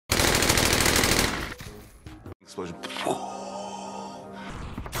Explosion.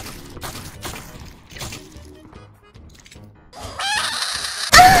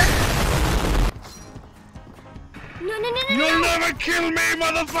 No, no, no, no, You'll no. never kill me,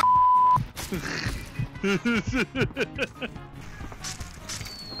 motherfucker!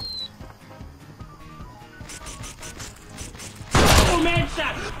 Oh, man,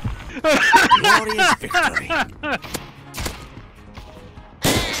 shot! Glorious victory.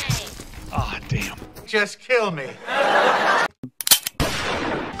 Ah, damn. Just kill me.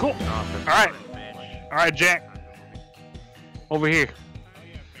 Cool. Alright. Alright, Jack. Over here.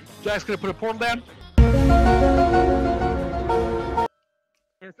 Jack's gonna put a portal down.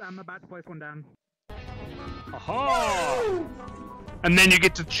 Yes, I'm about to place one down. Aha! And then you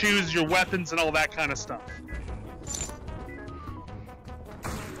get to choose your weapons and all that kind of stuff.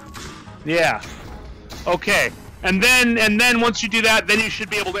 Yeah. Okay. And then once you do that, then you should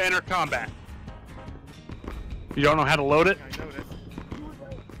be able to enter combat. You don't know how to load it? I know it.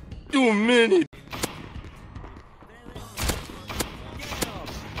 2 minutes.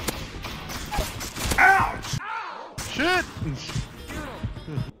 Ouch! Shit!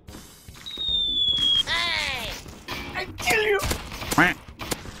 Hey! I kill you!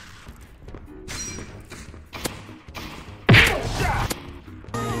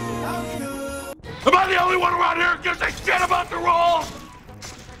 Am I the only one around here who gives a shit about the rules?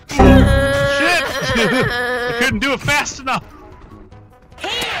 Shit! I couldn't do it fast enough.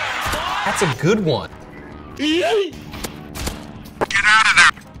 That's a good one. Get out of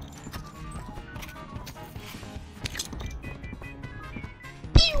there!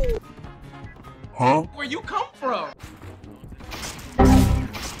 Huh? Where you come from?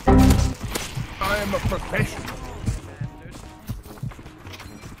 I am a professional.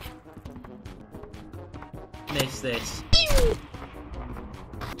 Miss this.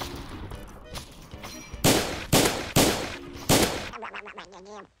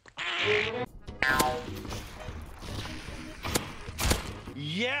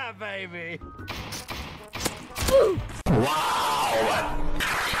 Yeah, baby. Wow.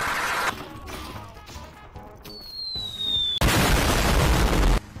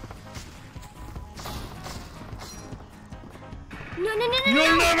 No, no, no, no,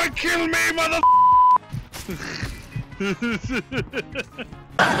 You'll no. never kill me, mother. What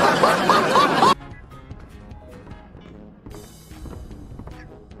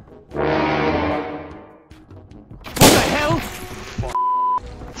the hell?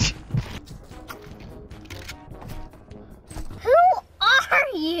 Who are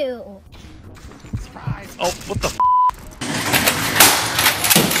you? Oh, what the?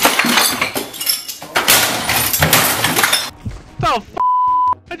 The f?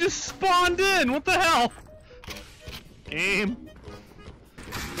 I just spawned in. What the hell? Game.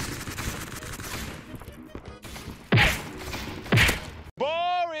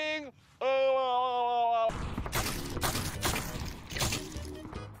 Boring.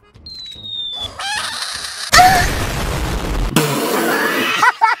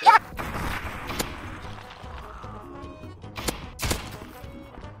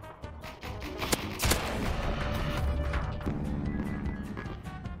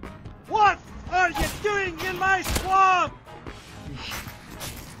 What are you doing in my swamp?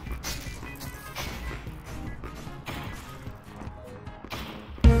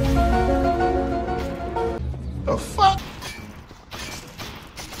 The fuck?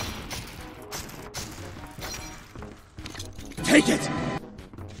 Take it.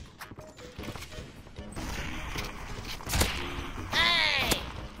 Hey!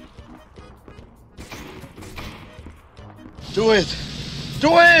 Do it.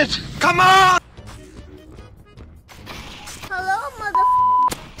 Do it. Come on. Hello, mother.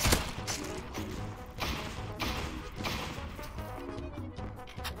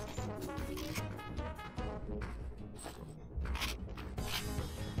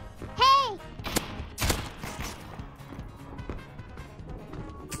 Hey!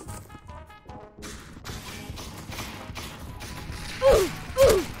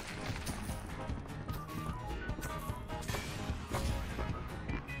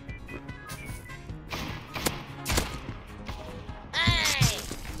 Hey!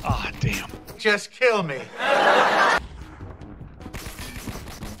 Ah, damn. Just kill me.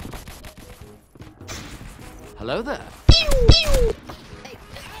 Hello there. Hey,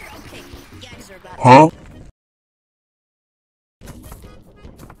 okay, guys are about Huh?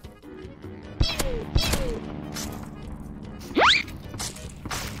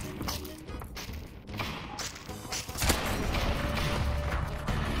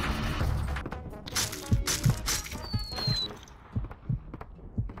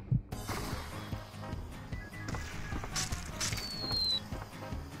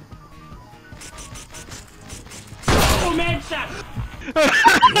 man shot!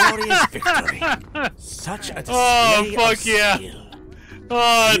 Glorious victory. Such a display Oh, fuck of yeah. skill.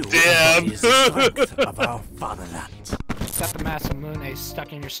 Oh, You damn. embody the strength of our fatherland. Got the massive moon ace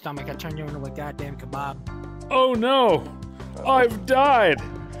stuck in your stomach. I turn you into a goddamn kebab. Oh no! I've died!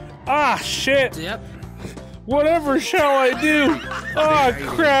 Ah, shit! Yep. Whatever shall I do? Ah,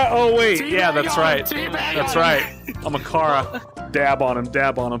 crap! Oh wait, yeah, that's right. That's right. I'm a Chara. Dab on him,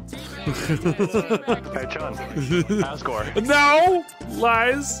 dab on him. Hey, Chun. Asgore. No!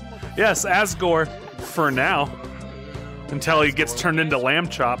 Lies! Yes, Asgore. For now. Until he gets turned into lamb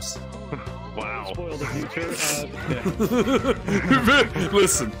chops. Wow.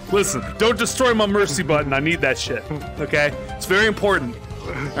 Listen, listen. Don't destroy my mercy button. I need that shit. Okay? It's very important.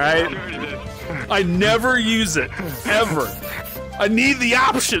 Alright? I never use it. Ever. I need the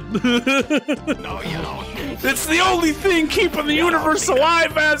option. No, you don't. It's the only thing keeping the universe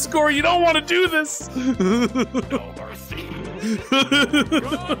alive, Asgore. You don't want to do this. No mercy.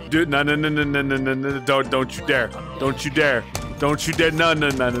 Dude, no, don't you dare. Don't you dare. Don't you dare. No.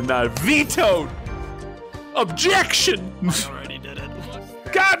 Vetoed. Objection. I already did it.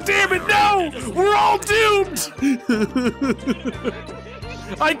 God damn it, no! We're all doomed!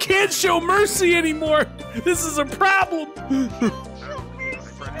 I can't show mercy anymore! This is a problem!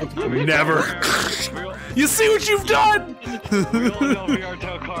 Never. You see what you've done? We only know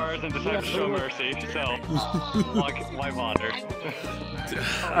VRchat cars and decide to show mercy, so why bother?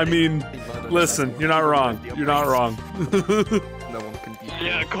 I mean, listen, you're not wrong. You're not wrong.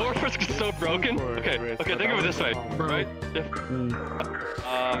 Yeah, Corpus is so broken. Okay, think of it this way, right?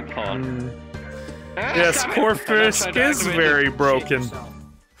 Hold on. Yes, Corpus is very broken.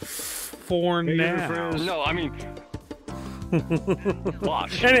 For now. No, I mean.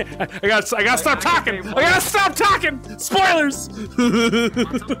 Watch. I gotta stop talking! I gotta stop talking! Spoilers! Found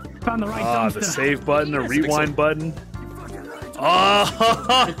the right Ah, dumpster. the save button, the rewind button.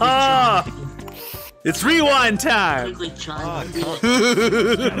 Oh, it's rewind time!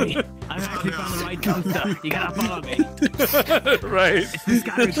 I actually found the right dumpster. You gotta follow me. Right. This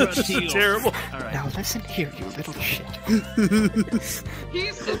guy This is terrible. Now listen here, you little shit.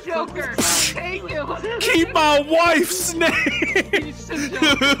 He's the Joker! Thank you! Keep my wife's name! He's the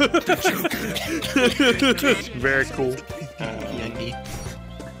Joker! Very cool.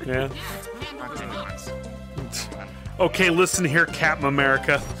 Yeah. Okay, listen here, Captain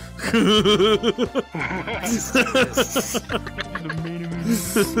America. I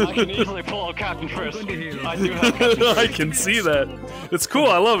can easily pull out Captain Chris. I do have Captain I can see that. It's cool,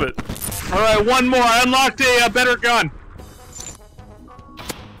 I love it. Alright, one more. I unlocked a better gun.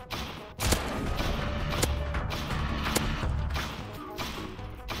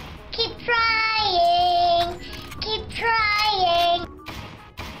 Keep trying. Keep trying.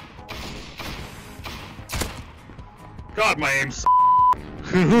 God, my aim's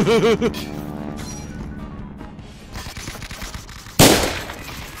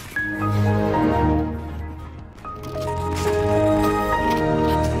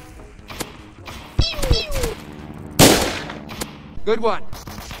Good one.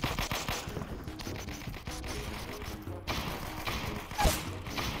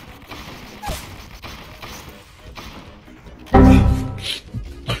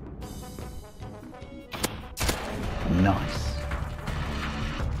 Nice.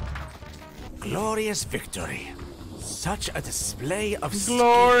 Glorious victory. Such a display of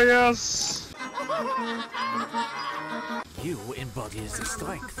glorious. You embodies the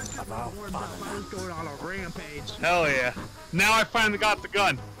strength of our fatherland. Going on a rampage. Hell yeah. Now I finally got the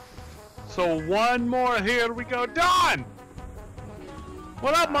gun. So one more, here we go. Done!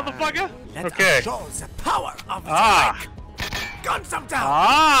 What up, motherfucker? Let us show the power of the strike. Gun some down.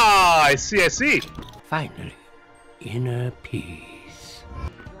 Ah, I see. Finally, inner peace.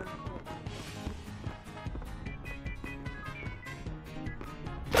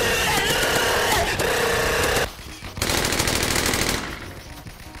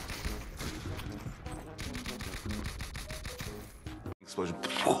 Explosion.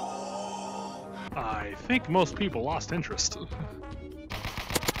 I think most people lost interest.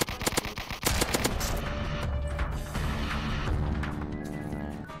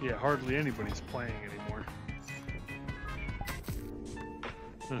 Yeah, hardly anybody's playing anymore.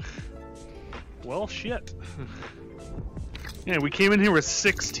 Well, shit. Yeah, we came in here with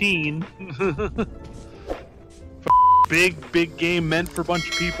 16. Big game meant for a bunch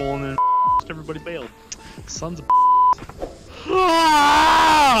of people, and then everybody bailed. Sons of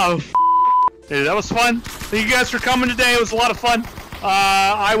ah! Hey, that was fun. Thank you guys for coming today. It was a lot of fun.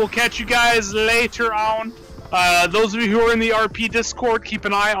 I will catch you guys later on. Those of you who are in the RP Discord, keep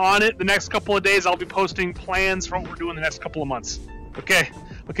an eye on it. The next couple of days, I'll be posting plans for what we're doing the next couple of months. Okay,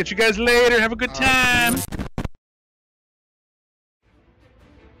 I'll catch you guys later. Have a good time.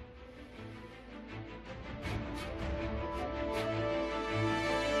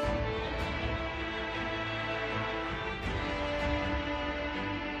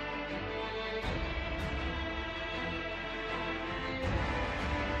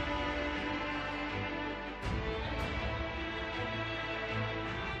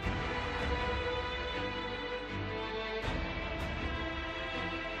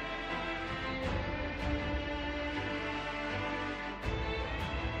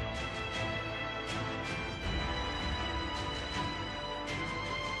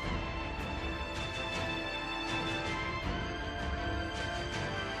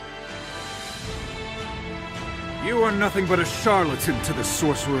 You are nothing but a charlatan to the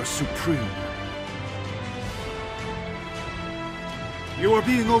Sorcerer Supreme. You are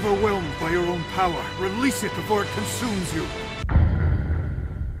being overwhelmed by your own power. Release it before it consumes you.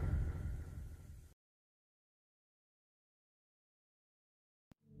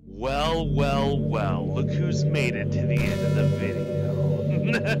 Well, well, well, look who's made it to the end of the video.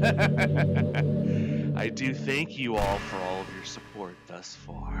 I do thank you all for all of your support thus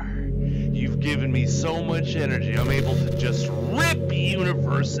far. You've given me so much energy, I'm able to just rip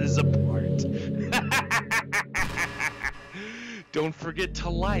universes apart. Don't forget to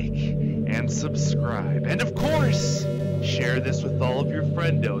like and subscribe. And of course, share this with all of your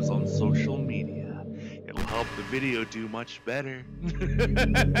friendos on social media. It'll help the video do much better.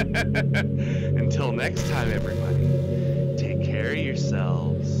 Until next time, everybody, take care of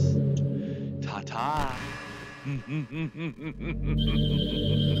yourselves. Ta-ta.